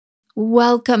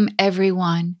Welcome,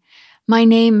 everyone. My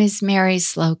name is Mary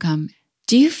Slocum.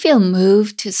 Do you feel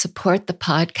moved to support the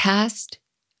podcast?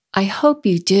 I hope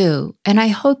you do, and I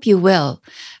hope you will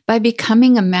by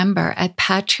becoming a member at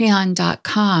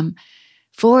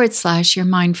patreon.com/Your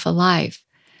Mindful Life.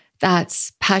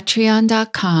 That's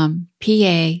patreon.com,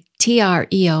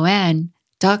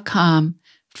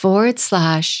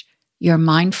 patreon.com/Your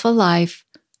Mindful Life,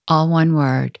 all one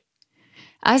word.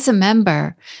 As a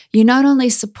member, you not only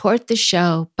support the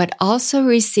show, but also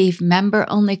receive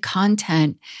member-only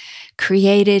content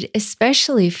created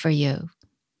especially for you.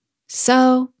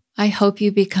 So, I hope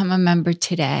you become a member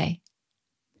today.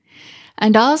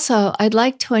 And also, I'd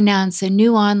like to announce a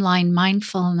new online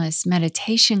mindfulness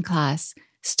meditation class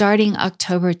starting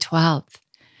October 12th.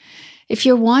 If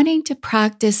you're wanting to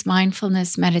practice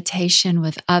mindfulness meditation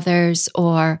with others,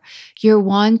 or you're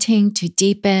wanting to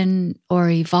deepen or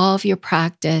evolve your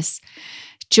practice,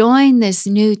 join this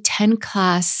new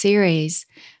 10-class series,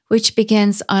 which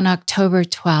begins on October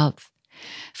 12th.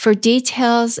 For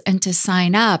details and to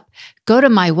sign up, go to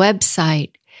my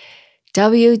website,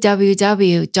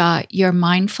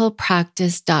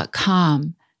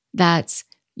 www.yourmindfulpractice.com. That's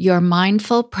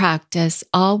yourmindfulpractice,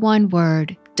 all one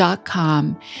word,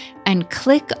 .com, and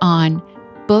click on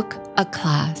Book a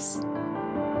Class.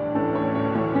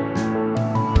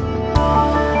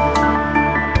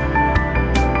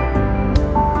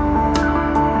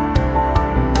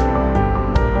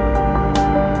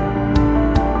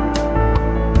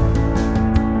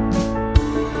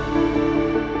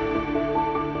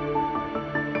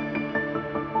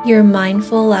 Your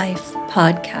Mindful Life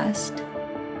podcast.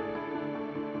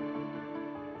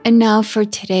 And now for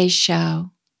today's show.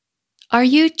 Are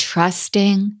you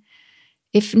trusting?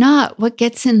 If not, what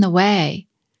gets in the way?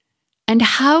 And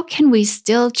how can we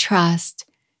still trust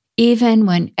even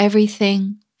when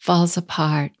everything falls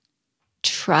apart?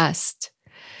 Trust.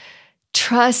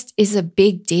 Trust is a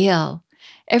big deal.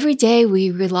 Every day we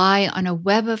rely on a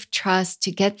web of trust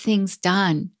to get things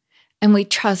done, and we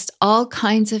trust all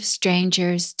kinds of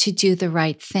strangers to do the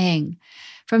right thing,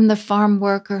 from the farm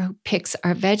worker who picks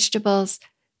our vegetables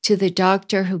to the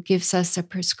doctor who gives us a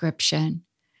prescription.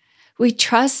 We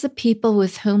trust the people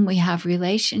with whom we have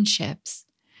relationships.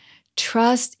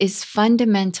 Trust is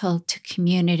fundamental to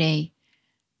community.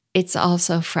 It's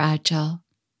also fragile.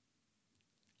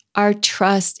 Our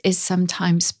trust is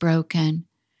sometimes broken.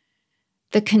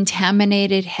 The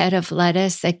contaminated head of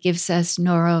lettuce that gives us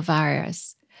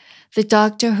norovirus. The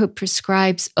doctor who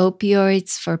prescribes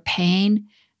opioids for pain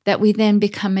that we then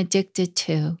become addicted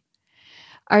to.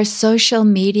 Our social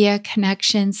media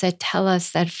connections that tell us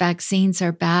that vaccines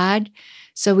are bad,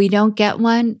 so we don't get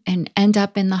one and end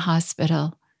up in the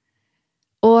hospital.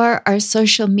 Or our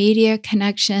social media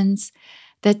connections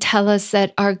that tell us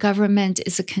that our government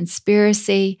is a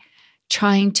conspiracy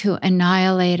trying to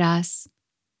annihilate us,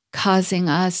 causing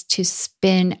us to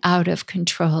spin out of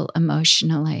control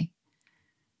emotionally.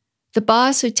 The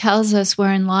boss who tells us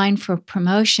we're in line for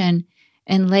promotion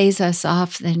and lays us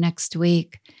off the next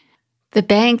week. The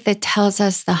bank that tells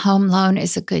us the home loan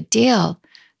is a good deal,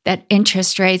 that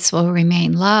interest rates will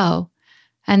remain low.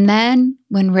 And then,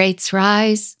 when rates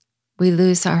rise, we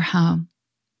lose our home.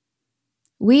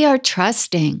 We are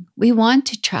trusting. We want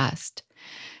to trust.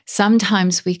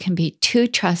 Sometimes we can be too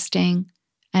trusting,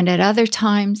 and at other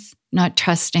times, not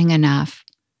trusting enough.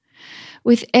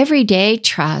 With everyday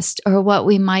trust, or what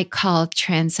we might call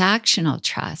transactional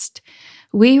trust,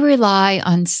 we rely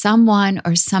on someone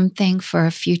or something for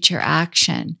a future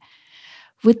action.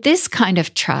 With this kind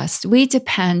of trust, we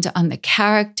depend on the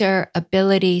character,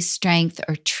 ability, strength,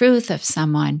 or truth of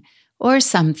someone or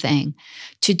something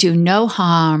to do no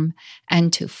harm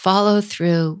and to follow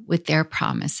through with their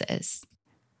promises.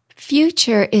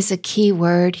 Future is a key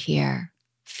word here.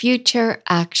 Future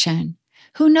action.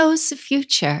 Who knows the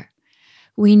future?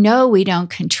 We know we don't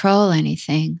control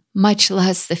anything, much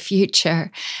less the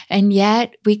future, and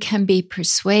yet we can be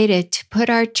persuaded to put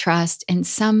our trust in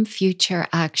some future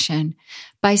action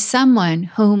by someone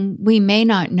whom we may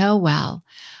not know well,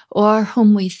 or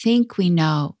whom we think we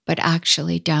know but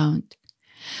actually don't.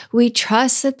 We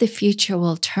trust that the future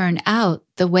will turn out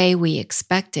the way we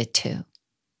expect it to.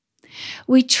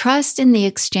 We trust in the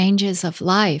exchanges of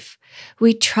life.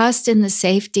 We trust in the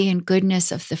safety and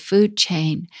goodness of the food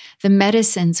chain, the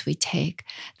medicines we take,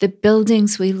 the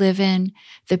buildings we live in,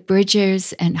 the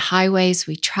bridges and highways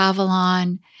we travel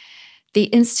on, the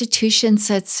institutions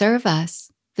that serve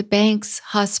us, the banks,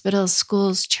 hospitals,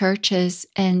 schools, churches,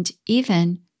 and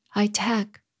even high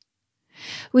tech.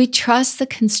 We trust the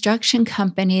construction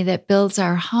company that builds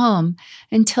our home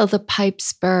until the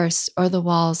pipes burst or the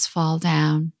walls fall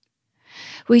down.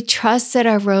 We trust that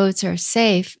our roads are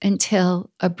safe until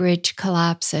a bridge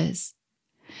collapses.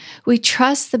 We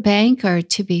trust the banker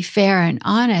to be fair and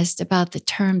honest about the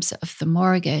terms of the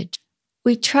mortgage.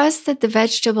 We trust that the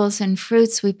vegetables and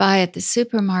fruits we buy at the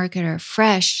supermarket are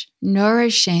fresh,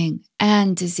 nourishing,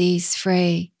 and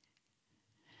disease-free.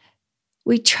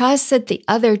 We trust that the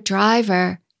other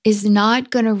driver is not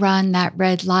going to run that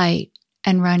red light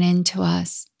and run into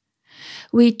us.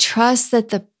 We trust that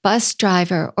the bus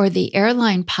driver or the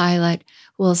airline pilot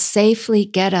will safely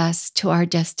get us to our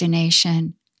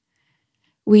destination.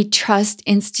 We trust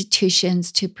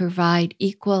institutions to provide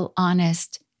equal,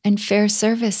 honest, and fair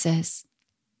services.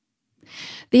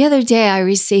 The other day, I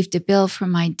received a bill from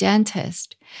my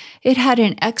dentist. It had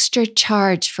an extra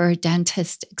charge for a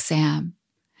dentist exam.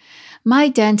 My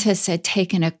dentist had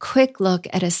taken a quick look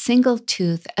at a single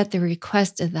tooth at the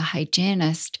request of the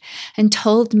hygienist and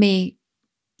told me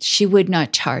she would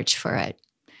not charge for it.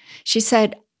 She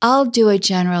said, "I'll do a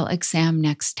general exam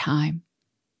next time."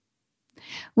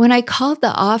 When I called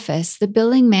the office, the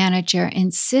billing manager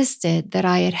insisted that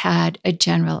I had had a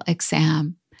general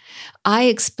exam. I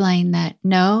explained that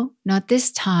no, not this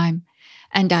time,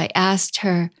 and I asked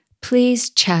her,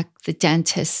 "Please check the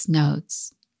dentist's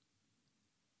notes."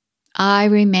 I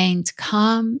remained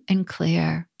calm and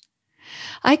clear.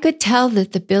 I could tell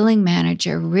that the billing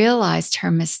manager realized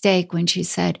her mistake when she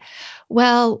said,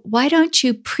 "Well, why don't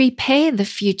you prepay the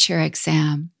future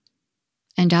exam?"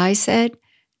 And I said,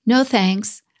 "No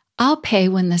thanks, I'll pay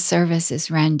when the service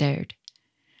is rendered."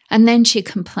 And then she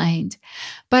complained,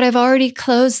 "But I've already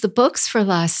closed the books for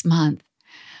last month."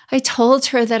 I told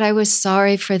her that I was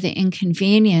sorry for the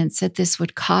inconvenience that this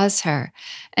would cause her,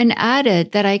 and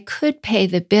added that I could pay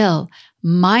the bill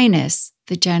minus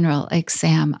the general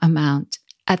exam amount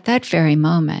at that very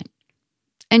moment.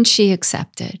 And she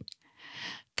accepted.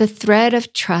 The thread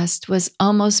of trust was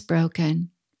almost broken,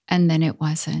 and then it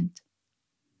wasn't.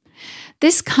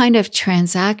 This kind of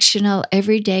transactional,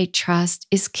 everyday trust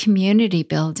is community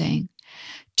building.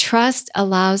 Trust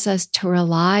allows us to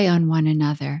rely on one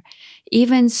another,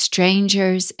 even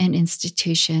strangers and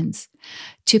institutions,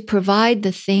 to provide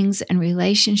the things and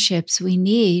relationships we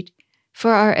need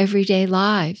for our everyday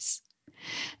lives.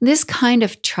 This kind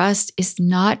of trust is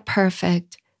not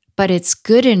perfect, but it's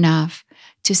good enough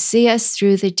to see us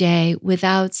through the day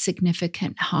without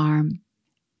significant harm.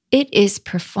 It is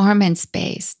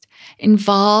performance-based,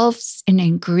 involves an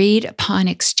agreed-upon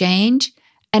exchange,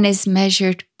 and is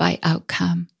measured by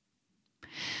outcome.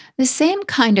 The same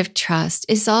kind of trust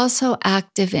is also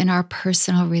active in our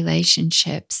personal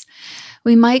relationships.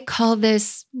 We might call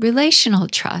this relational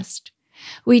trust.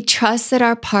 We trust that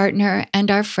our partner and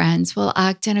our friends will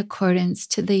act in accordance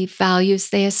to the values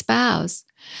they espouse.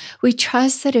 We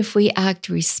trust that if we act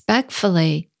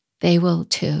respectfully, they will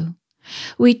too.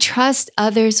 We trust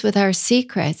others with our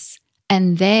secrets,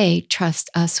 and they trust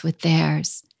us with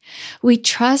theirs. We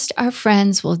trust our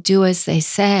friends will do as they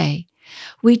say.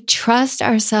 We trust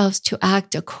ourselves to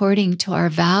act according to our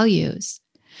values.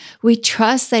 We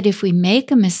trust that if we make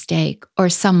a mistake or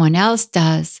someone else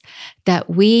does, that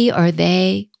we or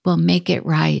they will make it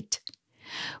right.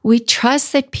 We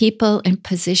trust that people in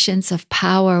positions of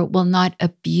power will not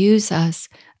abuse us,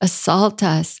 assault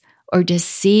us, or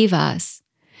deceive us.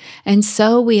 And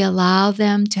so we allow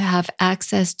them to have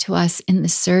access to us in the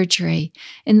surgery,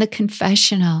 in the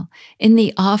confessional, in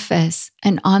the office,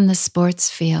 and on the sports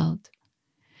field.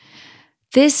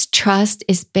 This trust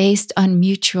is based on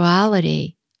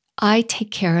mutuality. I take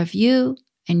care of you,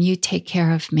 and you take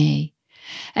care of me,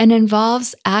 and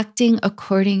involves acting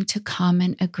according to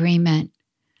common agreement.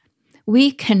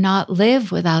 We cannot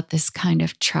live without this kind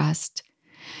of trust.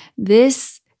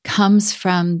 This comes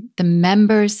from the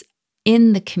members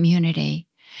in the community.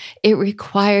 It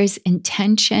requires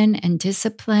intention and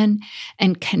discipline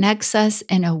and connects us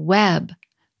in a web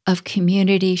of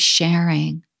community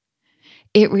sharing.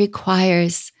 It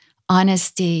requires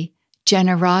honesty,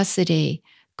 generosity,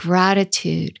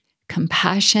 gratitude,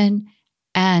 compassion,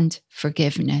 and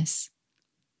forgiveness.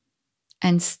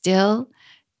 And still,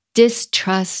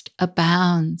 distrust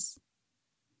abounds.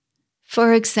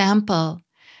 For example,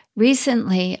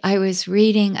 recently I was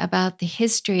reading about the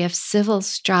history of civil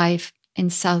strife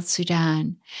in South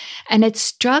Sudan, and it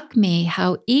struck me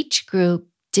how each group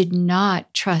did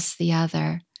not trust the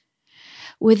other.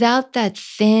 Without that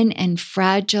thin and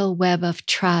fragile web of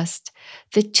trust,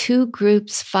 the two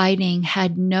groups fighting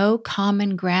had no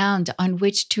common ground on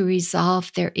which to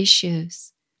resolve their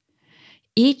issues.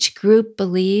 Each group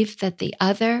believed that the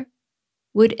other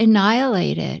would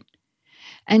annihilate it.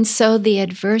 And so the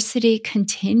adversity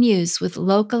continues with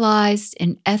localized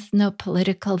and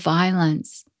ethno-political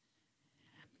violence.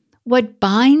 What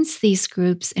binds these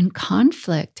groups in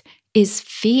conflict is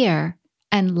fear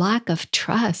and lack of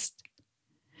trust.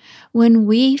 When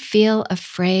we feel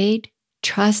afraid,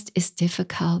 trust is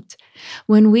difficult.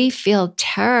 When we feel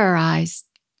terrorized,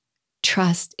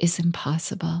 trust is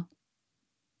impossible.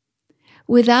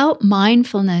 Without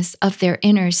mindfulness of their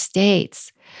inner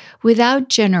states, without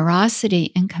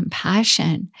generosity and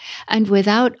compassion, and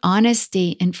without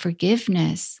honesty and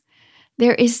forgiveness,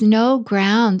 there is no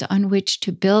ground on which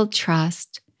to build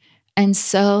trust, and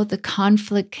so the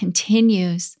conflict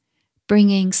continues,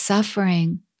 bringing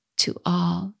suffering to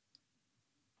all.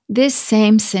 This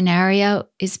same scenario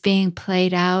is being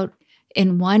played out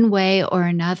in one way or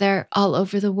another all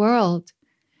over the world.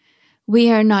 We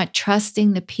are not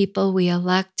trusting the people we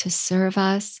elect to serve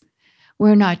us.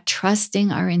 We're not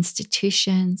trusting our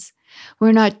institutions.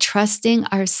 We're not trusting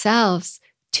ourselves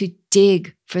to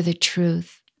dig for the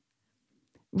truth.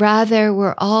 Rather,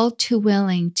 we're all too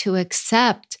willing to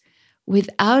accept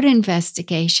without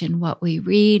investigation what we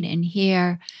read and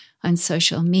hear on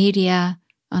social media,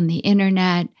 on the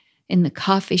internet, in the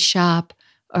coffee shop,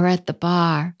 or at the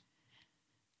bar.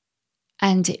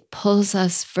 And it pulls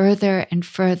us further and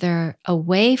further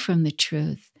away from the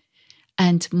truth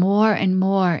and more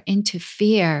into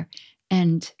fear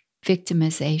and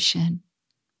victimization.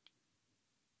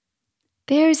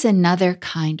 There's another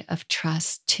kind of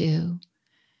trust, too,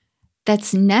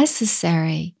 that's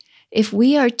necessary if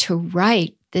we are to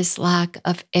right this lack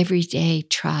of everyday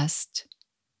trust.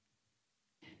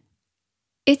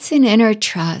 It's an inner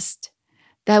trust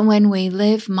that when we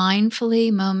live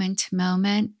mindfully moment to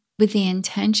moment with the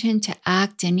intention to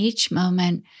act in each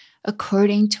moment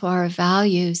according to our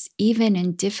values, even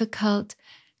in difficult,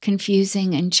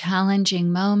 confusing, and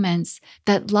challenging moments,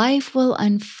 that life will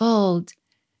unfold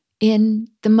in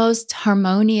the most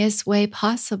harmonious way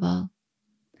possible.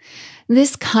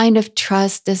 This kind of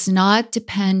trust does not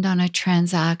depend on a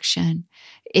transaction.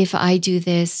 If I do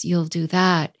this, you'll do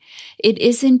that. It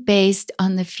isn't based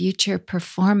on the future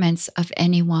performance of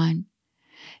anyone.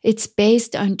 It's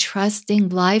based on trusting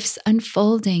life's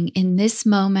unfolding in this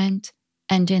moment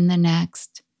and in the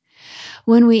next.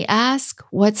 When we ask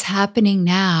what's happening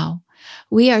now,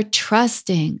 we are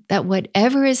trusting that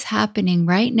whatever is happening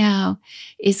right now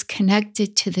is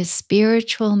connected to the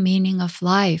spiritual meaning of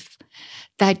life,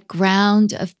 that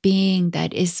ground of being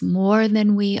that is more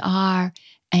than we are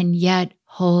and yet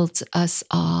holds us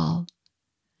all.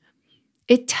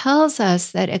 It tells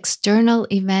us that external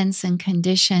events and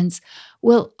conditions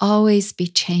will always be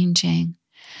changing.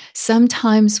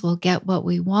 Sometimes we'll get what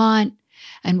we want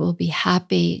and we'll be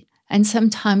happy, and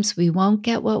sometimes we won't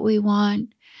get what we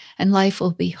want, and life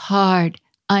will be hard,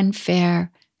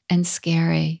 unfair, and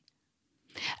scary.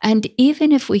 And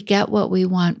even if we get what we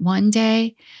want one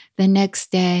day, the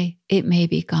next day it may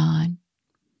be gone.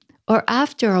 Or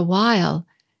after a while,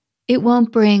 it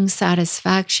won't bring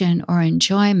satisfaction or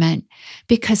enjoyment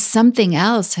because something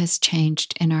else has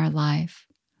changed in our life.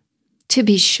 To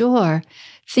be sure,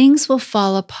 things will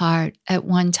fall apart at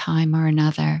one time or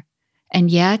another,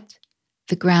 and yet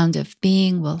the ground of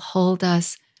being will hold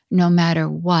us no matter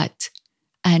what,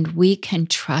 and we can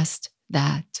trust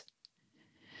that.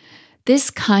 This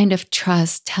kind of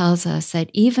trust tells us that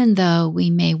even though we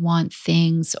may want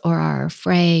things or are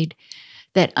afraid,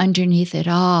 that underneath it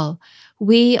all,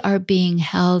 we are being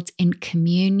held in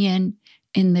communion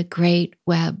in the great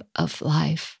web of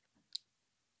life.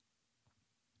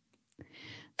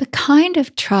 The kind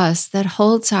of trust that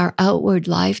holds our outward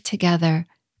life together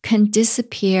can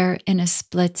disappear in a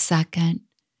split second.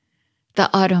 The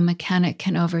auto mechanic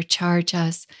can overcharge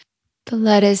us. The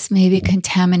lettuce may be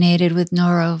contaminated with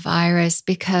norovirus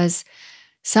because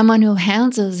someone who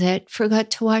handles it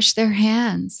forgot to wash their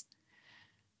hands.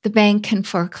 The bank can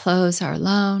foreclose our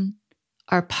loan.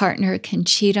 Our partner can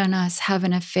cheat on us, have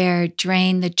an affair,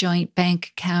 drain the joint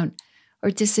bank account,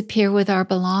 or disappear with our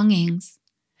belongings.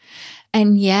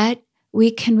 And yet,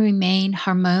 we can remain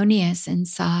harmonious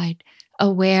inside,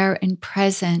 aware and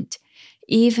present,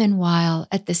 even while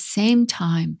at the same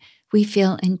time we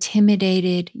feel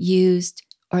intimidated, used,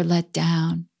 or let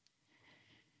down.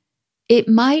 It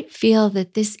might feel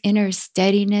that this inner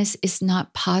steadiness is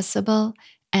not possible,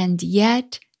 and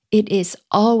yet it is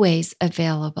always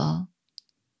available.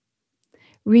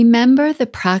 Remember the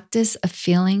practice of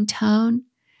feeling tone,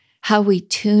 how we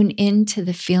tune into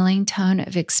the feeling tone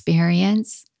of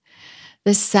experience,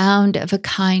 the sound of a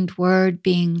kind word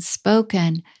being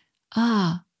spoken,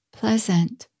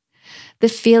 pleasant, the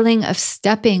feeling of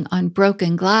stepping on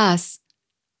broken glass,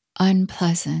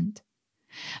 unpleasant.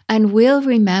 And we'll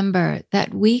remember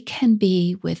that we can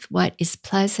be with what is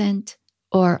pleasant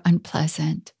or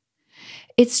unpleasant.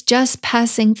 It's just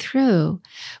passing through.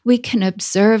 We can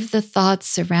observe the thoughts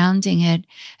surrounding it,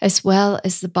 as well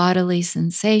as the bodily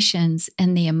sensations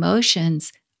and the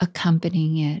emotions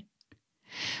accompanying it.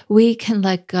 We can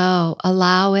let go,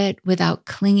 allow it without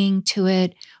clinging to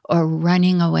it or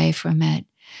running away from it,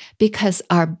 because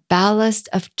our ballast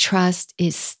of trust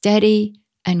is steady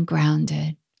and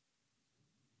grounded.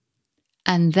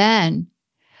 And then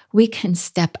we can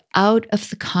step out of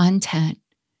the content.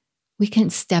 We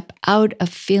can step out of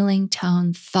feeling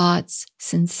tone thoughts,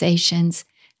 sensations,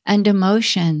 and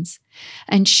emotions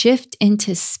and shift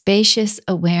into spacious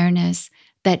awareness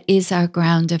that is our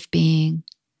ground of being.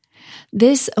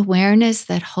 This awareness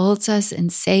that holds us in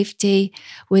safety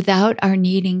without our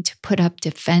needing to put up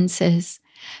defenses,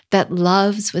 that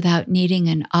loves without needing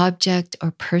an object or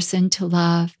person to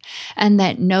love, and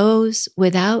that knows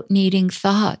without needing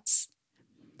thoughts.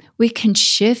 We can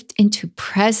shift into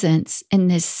presence in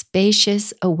this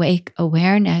spacious, awake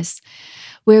awareness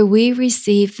where we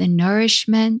receive the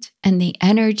nourishment and the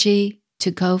energy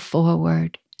to go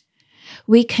forward.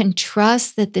 We can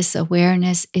trust that this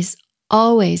awareness is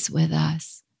always with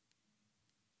us.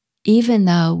 Even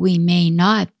though we may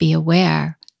not be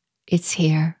aware, it's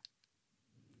here.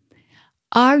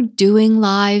 Our doing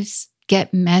lives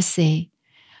get messy.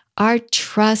 Our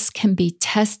trust can be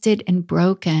tested and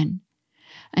broken.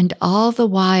 And all the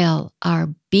while,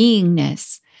 our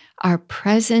beingness, our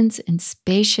presence and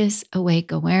spacious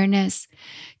awake awareness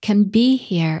can be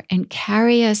here and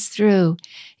carry us through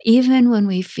even when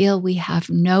we feel we have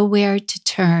nowhere to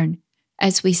turn,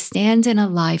 as we stand in a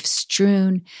life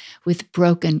strewn with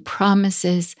broken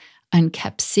promises,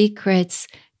 unkept secrets,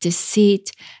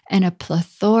 deceit, and a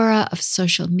plethora of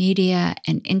social media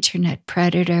and internet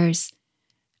predators,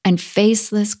 and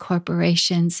faceless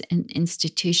corporations and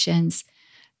institutions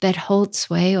that hold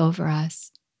sway over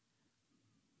us.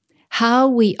 How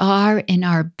we are in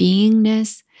our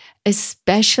beingness,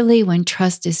 especially when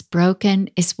trust is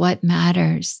broken, is what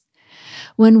matters.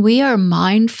 When we are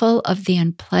mindful of the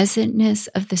unpleasantness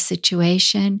of the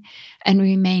situation and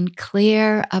remain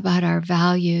clear about our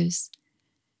values,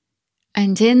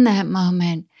 and in that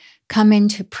moment come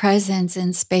into presence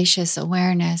and spacious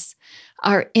awareness,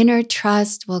 our inner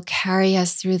trust will carry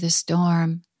us through the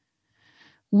storm.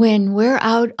 When we're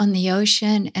out on the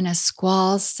ocean and a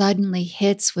squall suddenly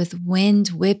hits with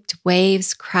wind-whipped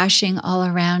waves crashing all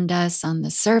around us on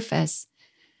the surface,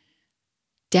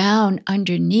 down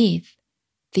underneath,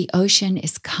 the ocean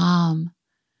is calm.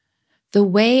 The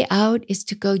way out is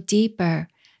to go deeper,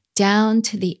 down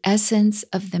to the essence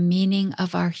of the meaning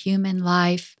of our human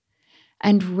life,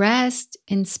 and rest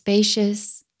in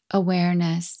spacious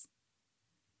awareness.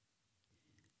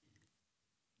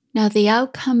 Now, the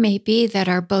outcome may be that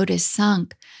our boat is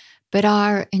sunk, but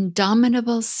our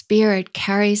indomitable spirit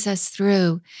carries us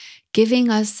through, giving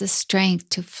us the strength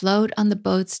to float on the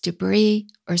boat's debris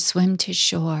or swim to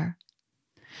shore.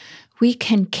 We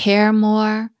can care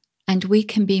more, and we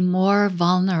can be more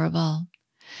vulnerable.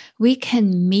 We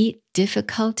can meet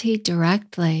difficulty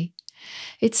directly.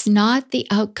 It's not the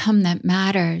outcome that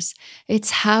matters.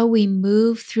 It's how we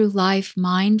move through life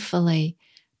mindfully,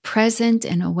 present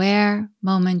and aware,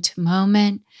 moment to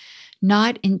moment,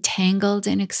 not entangled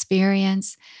in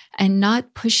experience, and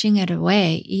not pushing it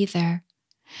away either.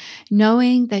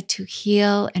 Knowing that to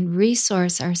heal and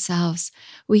resource ourselves,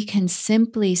 we can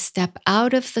simply step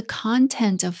out of the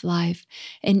content of life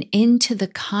and into the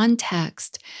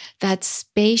context, that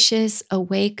spacious,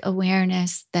 awake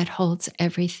awareness that holds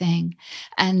everything.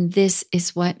 And this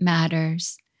is what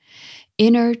matters.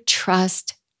 Inner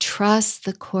trust trusts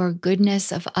the core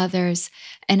goodness of others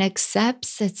and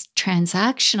accepts that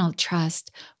transactional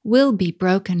trust will be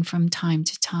broken from time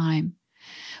to time.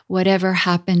 Whatever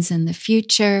happens in the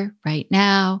future, right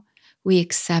now, we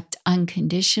accept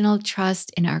unconditional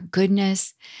trust in our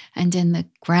goodness and in the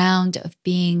ground of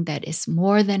being that is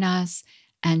more than us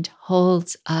and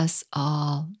holds us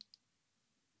all.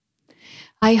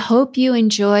 I hope you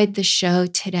enjoyed the show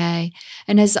today.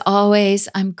 And as always,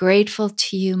 I'm grateful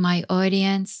to you, my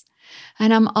audience.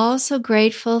 And I'm also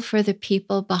grateful for the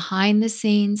people behind the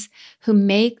scenes who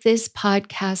make this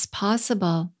podcast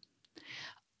possible.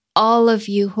 All of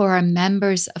you who are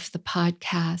members of the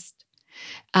podcast.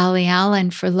 Ali Allen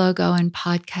for logo and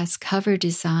podcast cover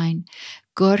design.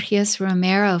 Gorgias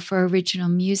Romero for original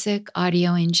music,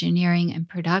 audio engineering, and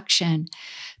production.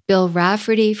 Bill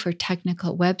Rafferty for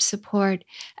technical web support,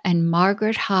 and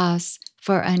Margaret Haas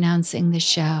for announcing the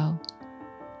show.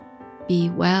 Be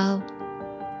well,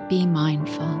 be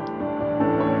mindful.